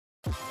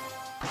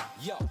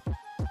Yo,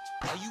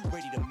 are you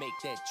ready to make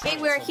that?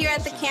 Hey, we're here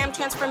at the Camp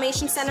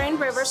Transformation Center in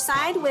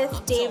Riverside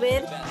with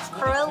David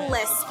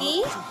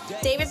Koralewski.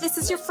 David, this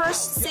is your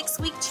first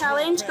 6-week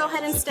challenge. Go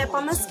ahead and step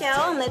on the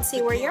scale and let's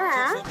see where you're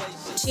at.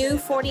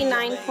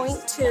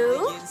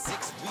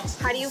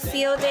 249.2. How do you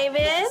feel,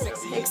 David?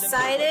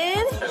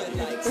 Excited?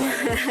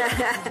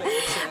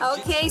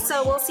 Okay,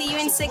 so we'll see you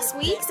in 6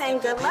 weeks and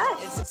good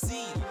luck.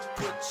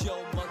 Put your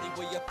money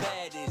where your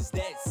fat is,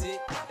 that's it.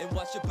 And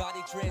watch your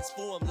body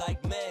transform like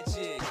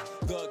magic.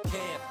 The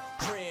Camp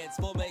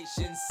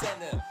Transformation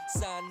Center.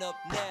 Sign up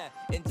now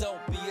and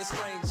don't be a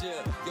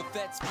stranger. Your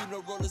fat's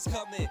funeral is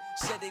coming.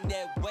 Shedding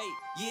that weight,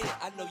 yeah,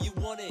 I know you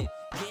want it.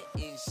 Get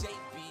in shape,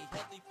 be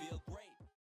healthy, feel